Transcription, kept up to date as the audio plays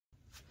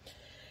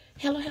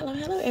Hello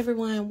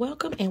everyone.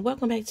 Welcome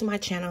back to my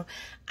channel.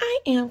 I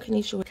am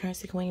Kanisha with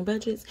Currency Queen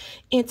Budgets.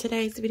 In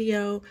today's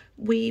video,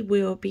 we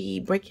will be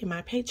breaking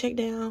my paycheck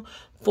down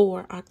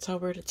for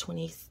October the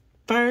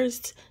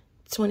 21st,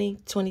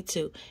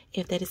 2022.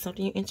 If that is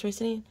something you're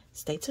interested in,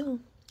 stay tuned.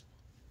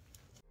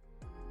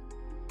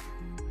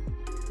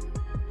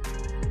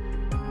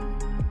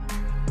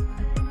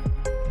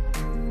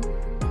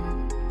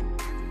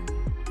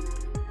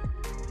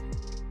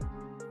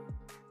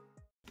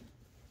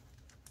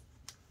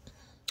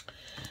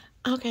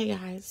 Okay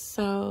guys,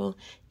 so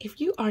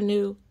if you are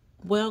new,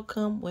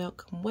 welcome.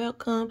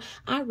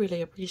 I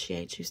really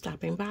appreciate you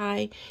stopping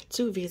by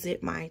to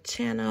visit my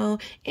channel.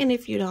 And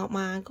if you don't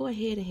mind, go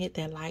ahead and hit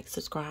that like,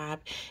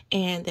 subscribe,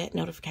 and that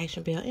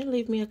notification bell, and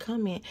leave me a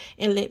comment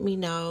and let me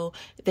know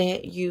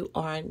that you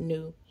are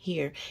new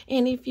here.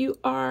 And if you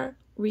are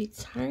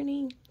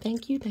returning,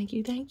 thank you,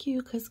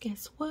 because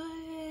guess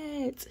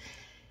what?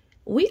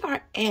 We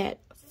are at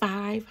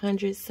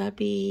 500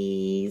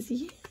 subbies.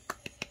 Yeah.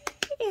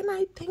 And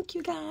I thank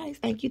you guys.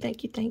 Thank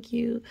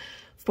you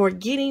for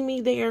getting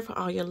me there, for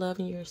all your love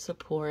and your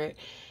support.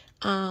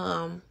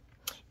 And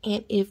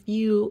if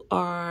you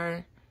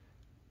are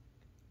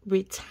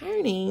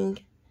returning,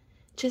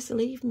 just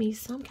leave me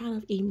some kind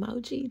of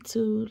emoji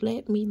to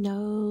let me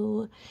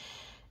know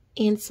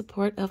in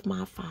support of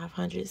my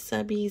 500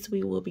 subbies.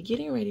 We will be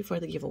getting ready for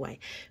the giveaway.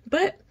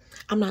 But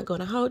I'm not going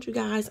to hold you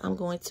guys. I'm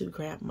going to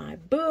grab my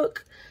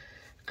book.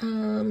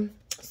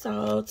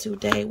 So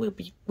today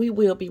we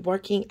will be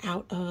working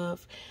out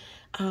of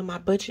my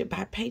Budget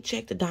by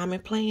Paycheck, the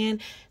Diamond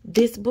Plan.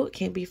 This book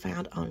can be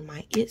found on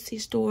my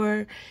Etsy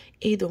store,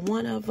 either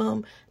one of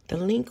them. The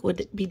link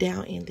would be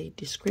down in the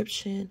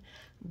description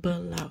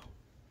below.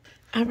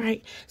 All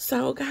right,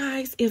 so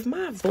guys, if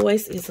my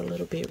voice is a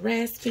little bit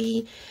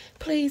raspy,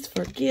 please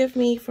forgive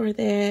me for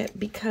that,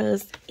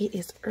 because it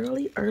is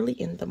early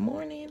in the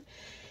morning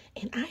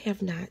and I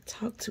have not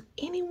talked to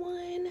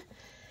anyone.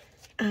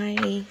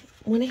 I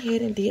went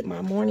ahead and did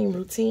my morning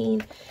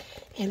routine,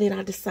 and then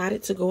I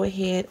decided to go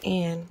ahead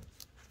and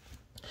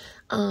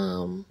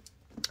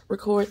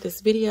record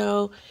this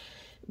video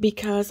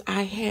because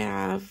I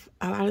have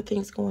a lot of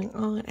things going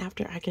on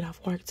after I get off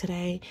work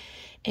today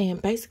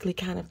and basically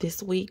kind of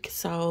this week.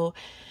 So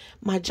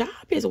my job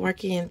is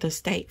working the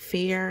state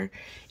fair,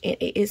 and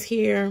it is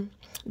here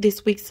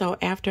this week. So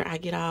after I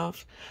get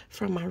off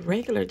from my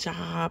regular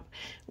job,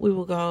 we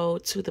will go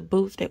to the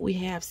booth that we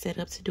have set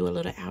up to do a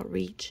little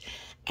outreach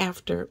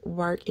after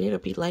work, and it'll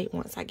be late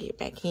once I get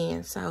back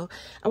in. So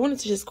I wanted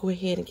to just go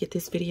ahead and get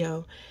this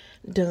video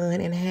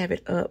done and have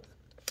it up,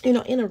 you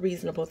know, in a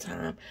reasonable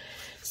time.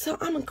 So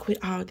I'm gonna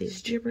quit all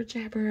this jibber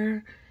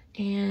jabber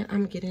and I'm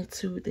gonna get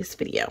into this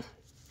video.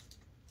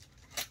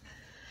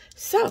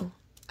 So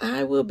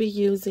I will be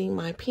using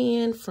my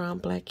pen from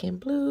Black and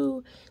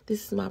Blue.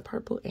 This is my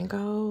purple and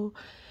gold.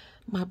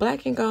 My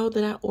black and gold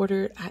that I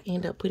ordered, I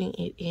end up putting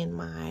it in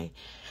my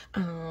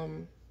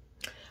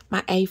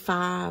my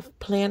A5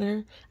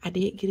 planner. I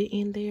did get it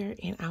in there,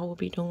 and I will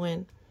be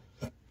doing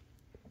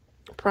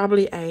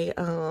probably a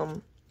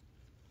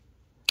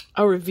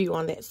review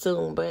on that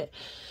soon. But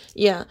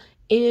yeah,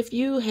 if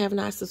you have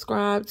not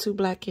subscribed to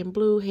Black and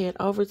Blue, head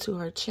over to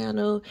her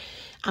channel.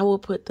 I will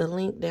put the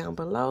link down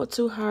below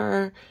to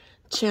her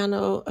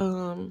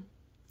channel,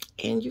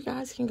 and you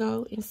guys can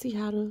go and see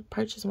how to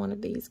purchase one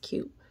of these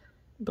cute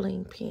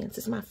bling pens.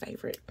 It's my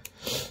favorite.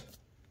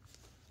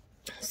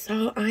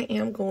 So I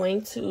am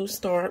going to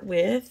start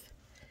with,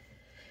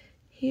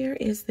 here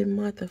is the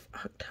month of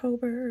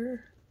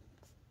October.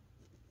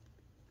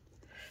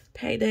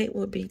 Pay date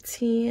will be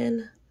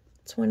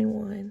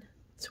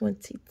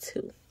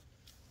 10/21/22.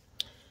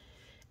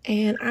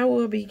 And I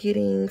will be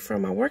getting,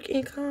 from my work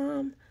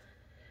income,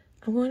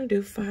 I want to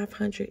do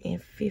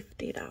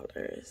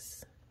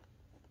 $550.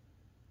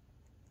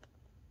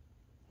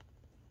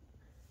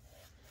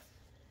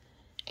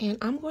 And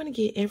I'm going to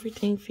get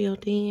everything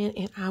filled in,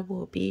 and I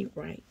will be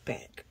right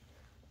back.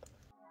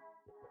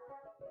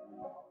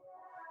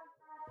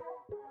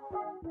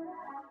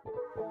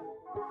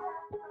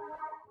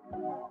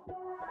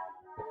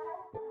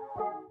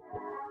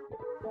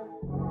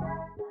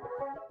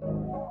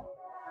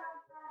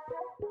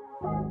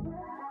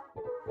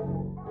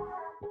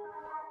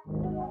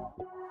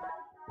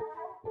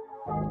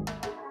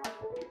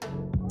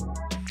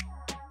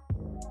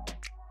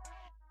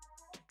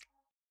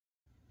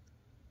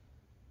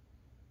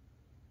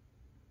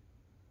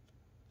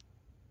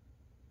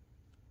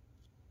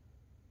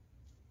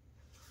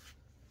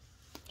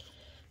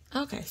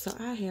 Okay, so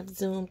I have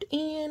zoomed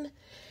in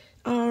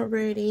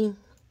already,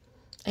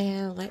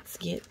 and let's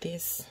get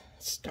this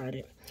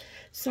started.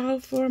 So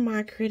for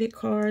my credit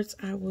cards,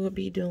 I will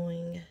be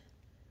doing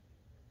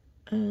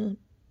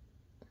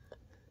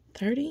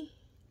 30.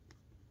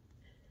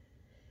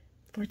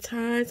 For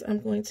tithes,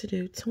 I'm going to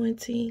do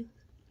 20.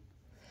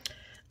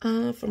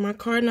 For my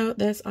car note,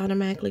 that's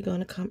automatically going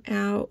to come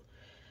out.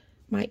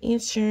 My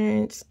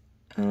insurance,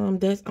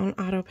 that's on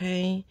auto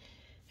pay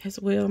as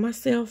well. My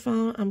cell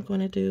phone, I'm going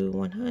to do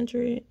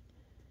 100.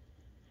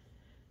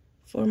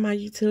 For my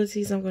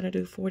utilities, I'm going to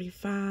do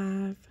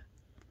 $45.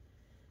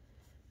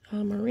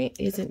 My rent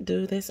isn't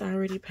due. That's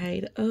already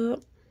paid up.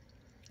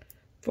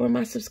 For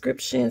my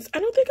subscriptions, I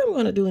don't think I'm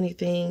going to do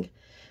anything.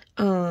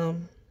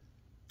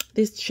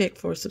 This check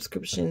for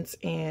subscriptions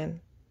and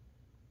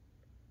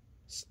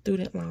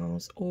student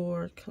loans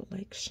or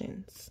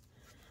collections.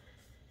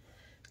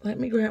 Let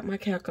me grab my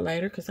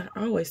calculator because I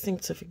always seem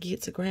to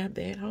forget to grab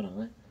that. Hold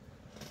on.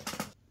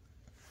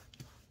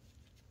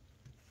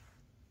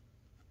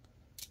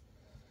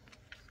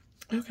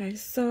 Okay,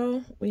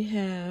 so we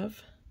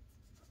have,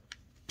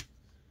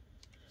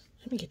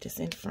 let me get this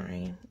in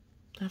frame.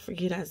 I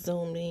forget I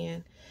zoomed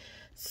in.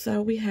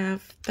 So we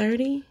have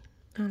 30,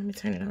 oh, let me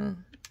turn it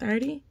on.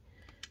 30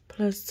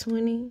 plus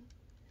 20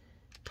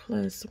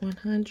 plus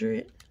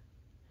 100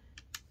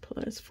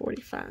 plus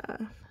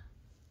 45.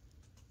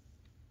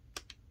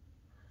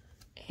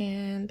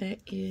 And that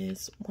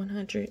is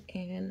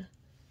 $195.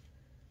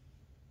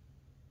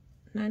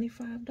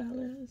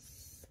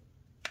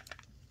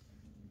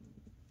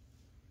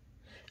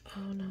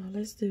 Oh no,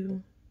 let's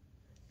do,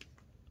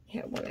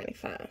 yeah,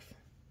 $195.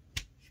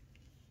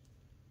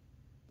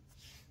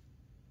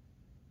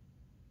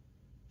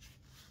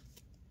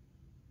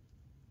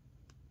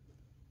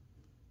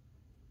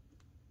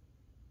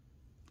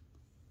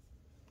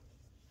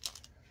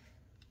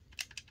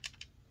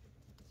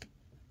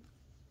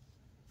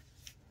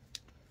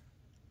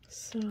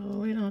 So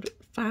we don't,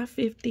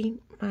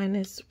 550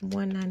 minus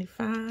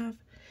 195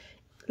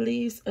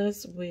 leaves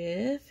us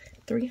with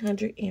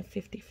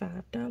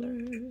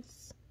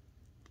 $355.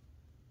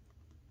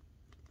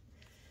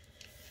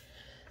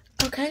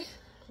 Okay,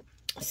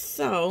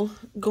 so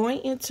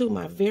going into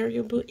my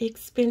variable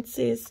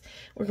expenses,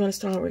 we're going to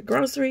start with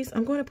groceries.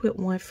 I'm going to put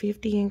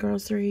 $150 in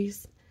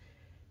groceries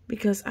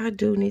because I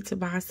do need to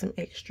buy some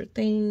extra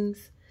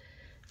things.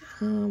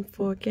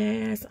 For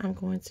gas, I'm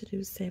going to do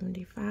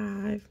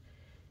 $75.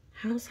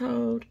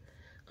 Household,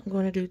 I'm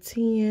going to do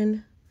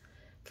 $10.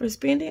 For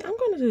spending, I'm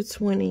going to do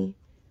 $20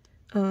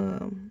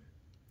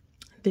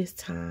 this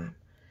time.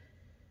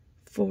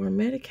 For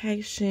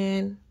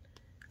medication,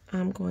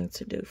 I'm going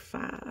to do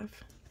 $5.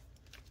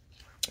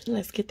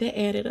 Let's get that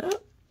added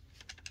up.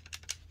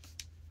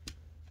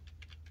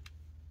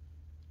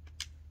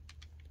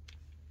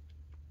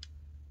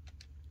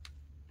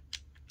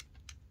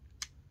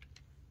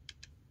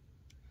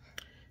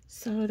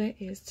 So that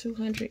is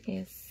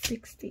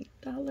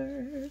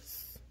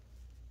 $260.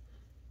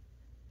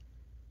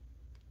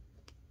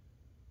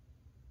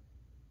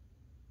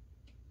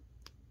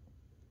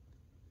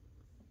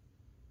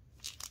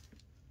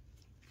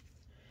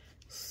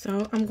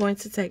 So I'm going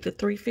to take the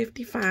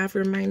 $355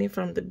 remaining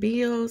from the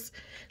bills,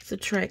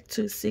 subtract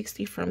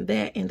 $260 from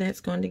that, and that's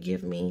going to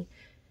give me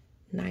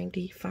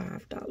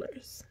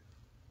 $95.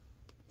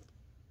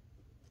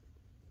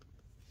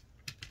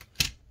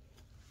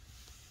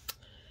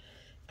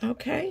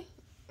 Okay.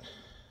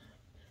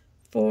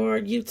 For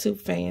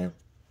YouTube fam,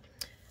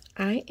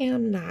 I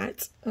am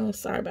not, oh,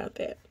 sorry about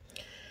that.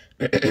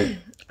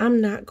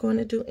 I'm not going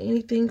to do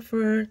anything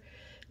for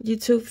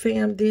YouTube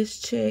fam this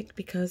check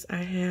because I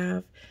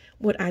have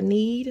what I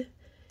need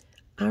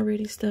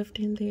already stuffed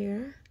in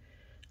there.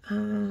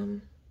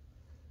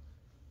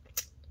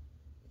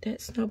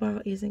 That snowball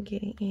isn't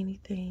getting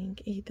anything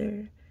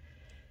either.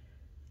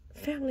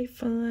 Family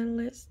fun,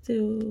 let's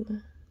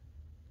do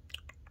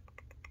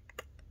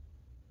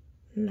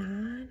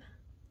 9.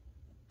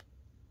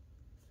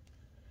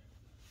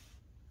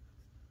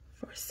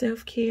 For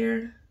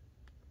self-care,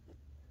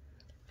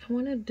 I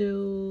want to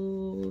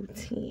do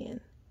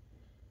 10.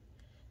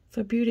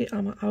 For beauty,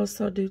 I'm going to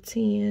also do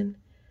 10.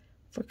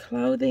 For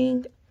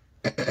clothing,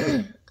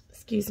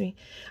 excuse me,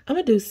 I'm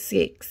going to do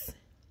 6.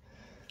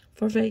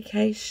 For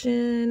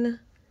vacation,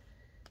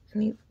 I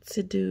need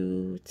to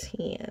do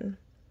 10.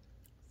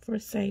 For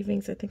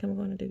savings, I think I'm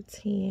going to do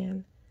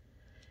 10.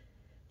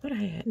 What I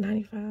had,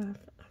 95?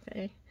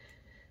 Okay.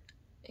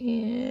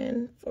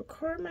 And for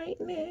car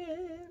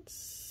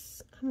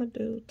maintenance, I'm going to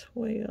do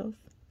 12.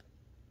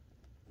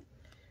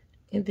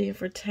 And then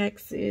for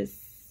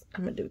taxes,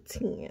 I'm going to do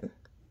 10.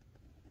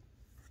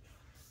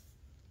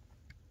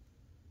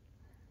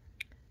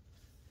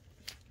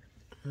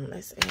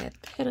 Let's add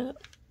that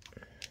up.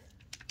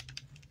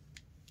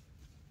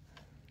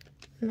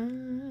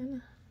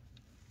 9.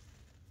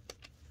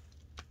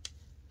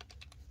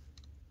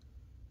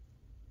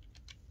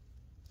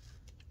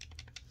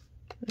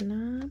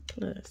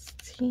 Plus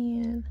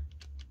 10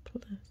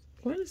 plus,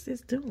 what is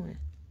this doing?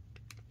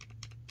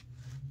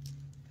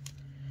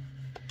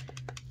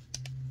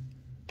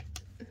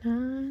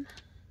 9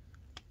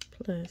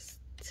 plus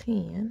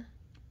 10,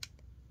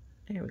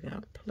 there we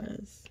go,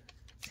 plus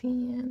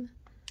 10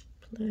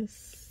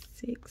 plus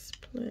 6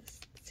 plus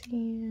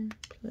 10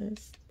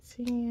 plus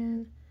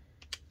 10.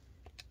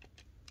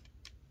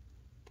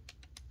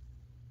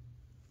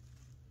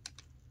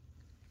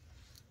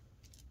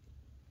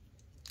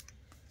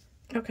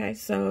 Okay,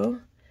 so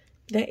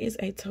that is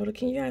a total,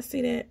 can you guys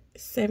see that?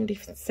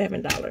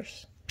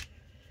 $77.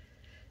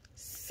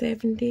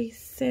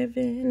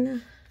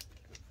 77.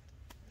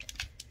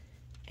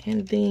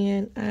 And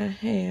then I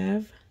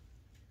have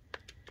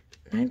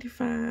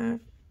 95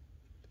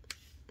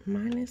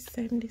 minus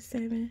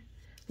 77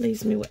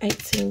 leaves me with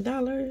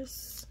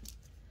 $18.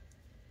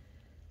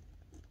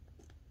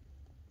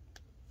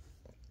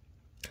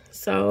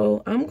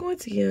 So I'm going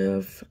to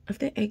give, of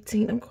that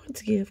 18, I'm going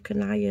to give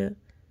Kanaya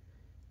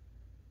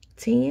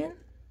 10.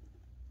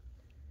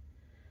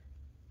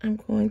 I'm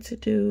going to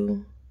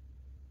do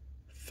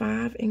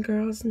 5 in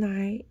girls'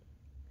 night,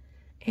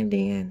 and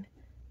then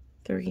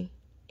 3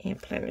 in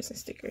planners and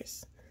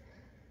stickers.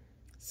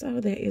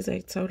 So that is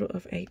a total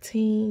of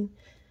 18.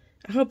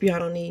 I hope y'all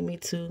don't need me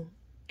to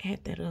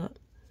add that up.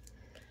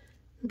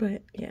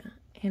 But yeah,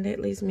 and that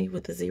leaves me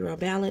with a 0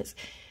 balance.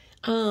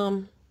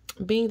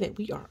 Being that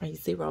we are a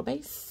 0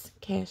 base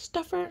cash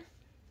stuffer.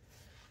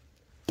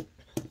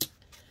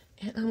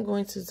 And I'm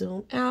going to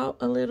zoom out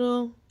a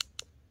little.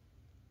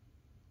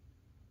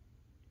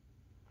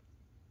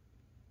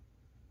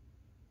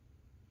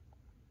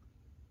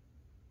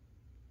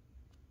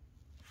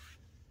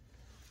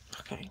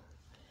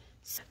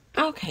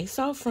 Okay,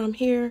 so from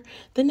here,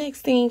 the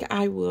next thing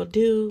I will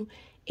do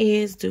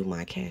is do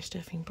my cash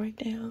stuffing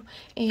breakdown.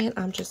 And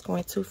I'm just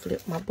going to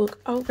flip my book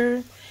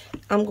over.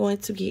 I'm going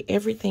to get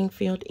everything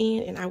filled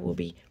in, and I will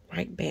be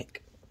right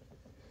back.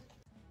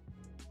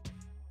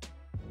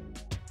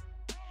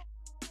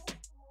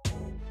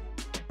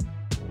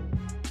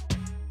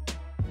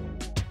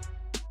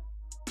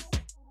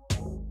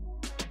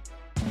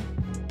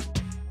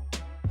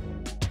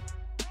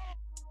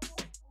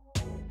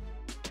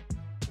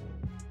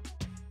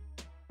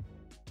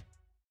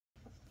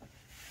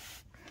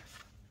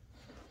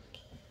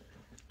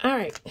 All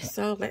right,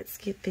 so let's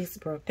get this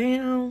broke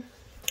down.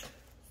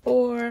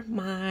 For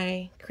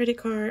my credit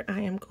card, I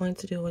am going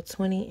to do a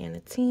 20 and a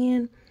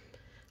 10.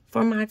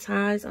 For my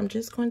ties, I'm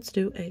just going to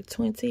do a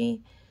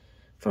 20.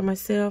 For my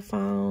cell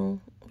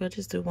phone, we'll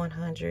just do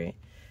 100.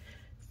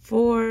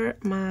 For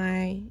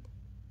my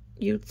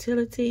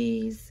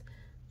utilities,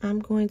 I'm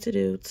going to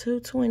do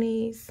 2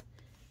 20s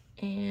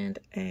and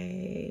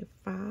a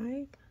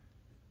 5.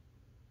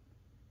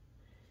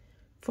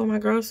 For my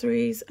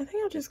groceries, I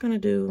think I'm just going to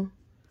do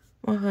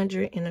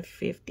 100 and a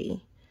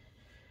 50.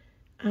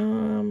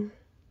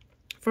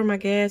 For my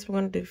gas, we're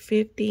going to do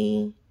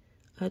 50,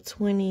 a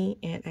 20,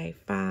 and a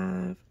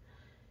 5.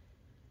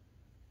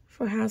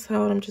 For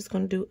household, I'm just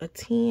going to do a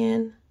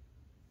 10.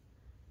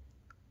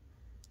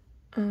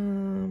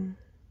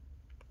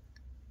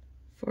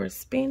 For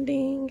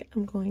spending,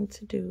 I'm going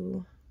to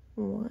do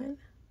 1.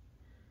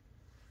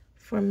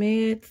 For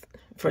meds,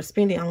 for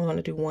spending, I'm going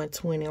to do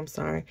 120. I'm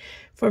sorry.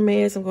 For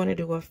meds, I'm going to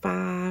do a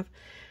 5.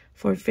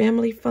 For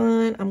family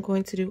fun, I'm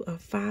going to do a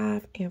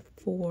 5 and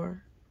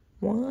 4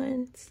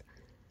 ones.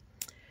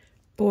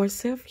 For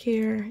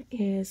self-care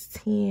is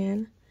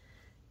 10.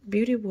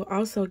 Beauty will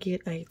also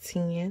get a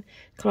 10.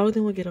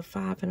 Clothing will get a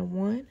 5 and a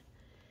 1.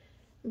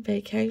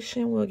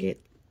 Vacation will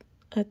get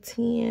a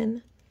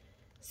 10.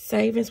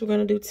 Savings, we're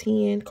going to do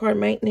 10. Car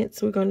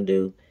maintenance, we're going to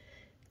do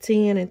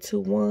 10 and 2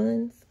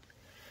 ones.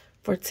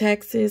 For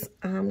taxes,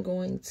 I'm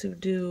going to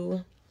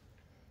do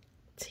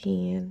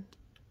 10.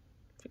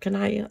 For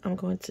Kanaya, I'm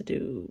going to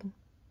do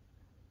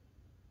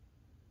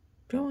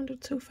I want to do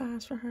 2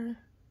 5s for her?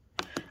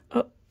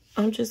 Oh,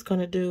 I'm just going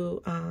to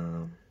do,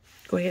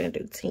 go ahead and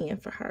do 10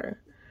 for her.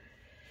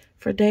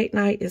 For date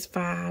night is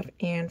 5,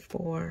 and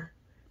for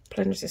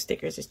planners and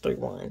stickers is 3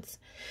 ones.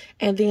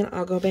 And then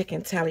I'll go back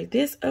and tally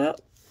this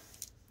up.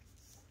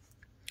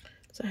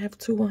 So I have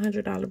 2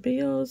 $100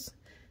 bills,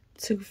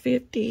 2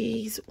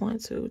 50s, 1,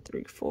 2,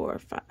 3, 4,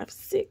 5,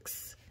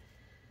 6.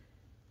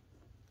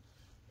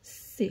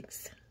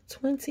 6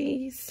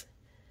 20s.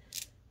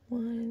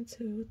 1,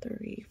 2,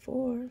 3,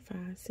 4, 5,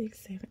 6,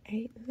 7,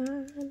 8,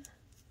 9.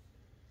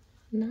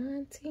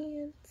 9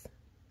 10s.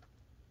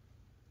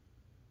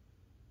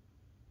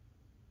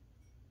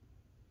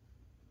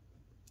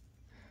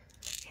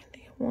 And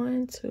then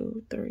 1,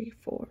 2, 3,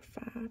 4,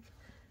 5,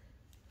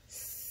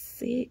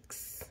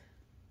 6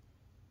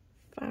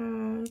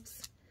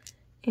 5s.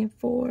 And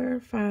 4,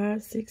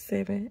 5, 6,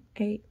 7,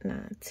 8,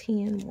 9,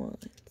 10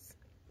 ones.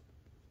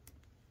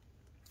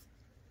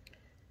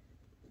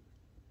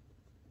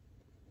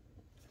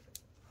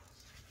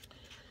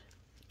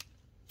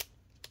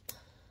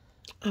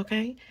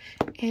 Okay,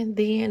 and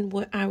then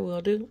what I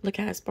will do, look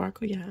how it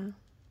sparkle, y'all.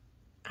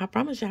 I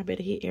promise y'all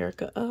better hit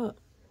Erica up.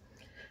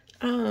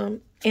 And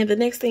the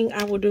next thing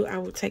I will do, I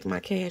will take my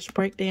cash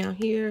breakdown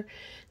here.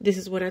 This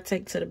is what I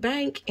take to the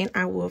bank, and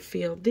I will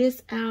fill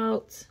this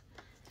out.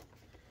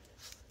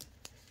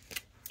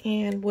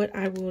 And what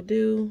I will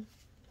do,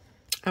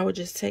 I will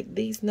just take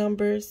these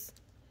numbers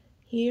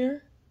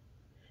here.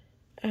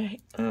 I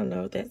don't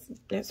know,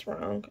 that's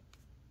wrong.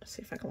 Let's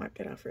see if I can wipe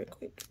that off real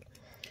quick.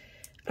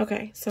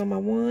 Okay, so my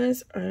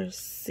ones are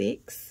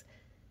 6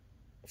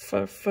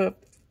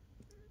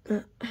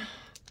 y'all,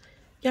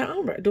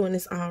 I'm doing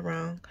this all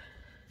wrong.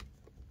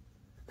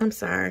 I'm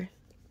sorry,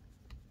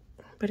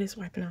 but it's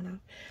wiping on off.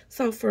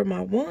 So for my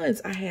ones,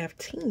 I have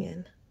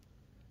 10.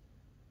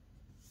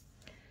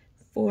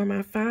 For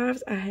my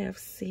 5s, I have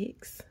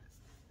 6.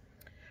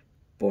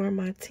 For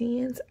my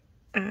 10s,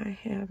 I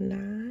have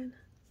 9.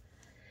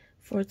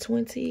 For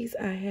 20s,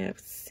 I have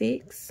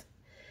 6.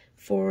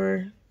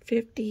 For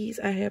 50s,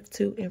 I have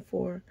 2. And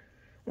for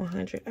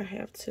 100, I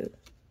have 2.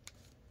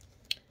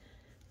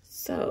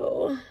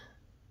 So,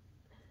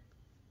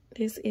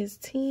 this is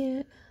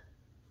 10,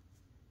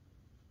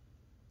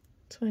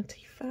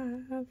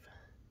 25,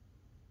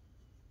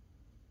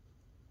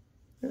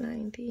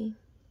 90, 100.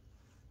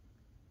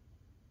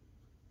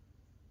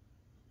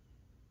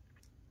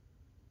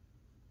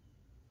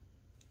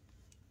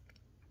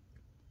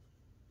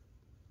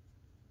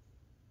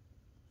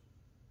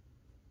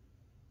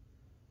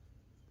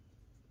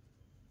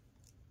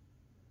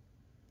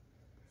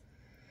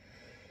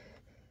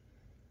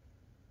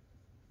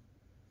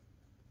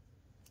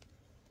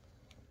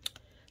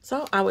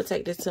 So I would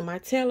take this to my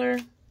teller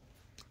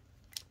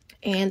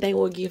and they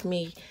will give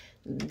me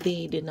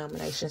the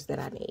denominations that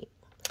I need.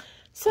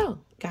 So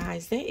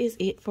guys, that is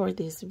it for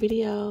this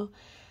video.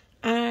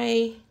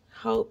 I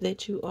hope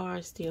that you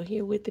are still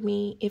here with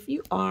me. If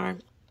you are,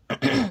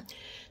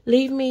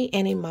 leave me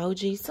an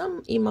emoji,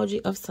 some emoji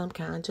of some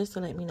kind, just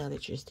to let me know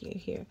that you're still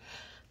here.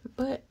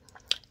 But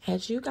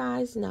as you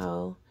guys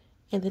know,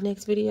 in the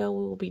next video,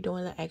 we will be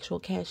doing the actual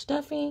cash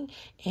stuffing.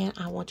 And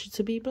I want you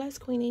to be blessed,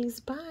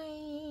 Queenies. Bye.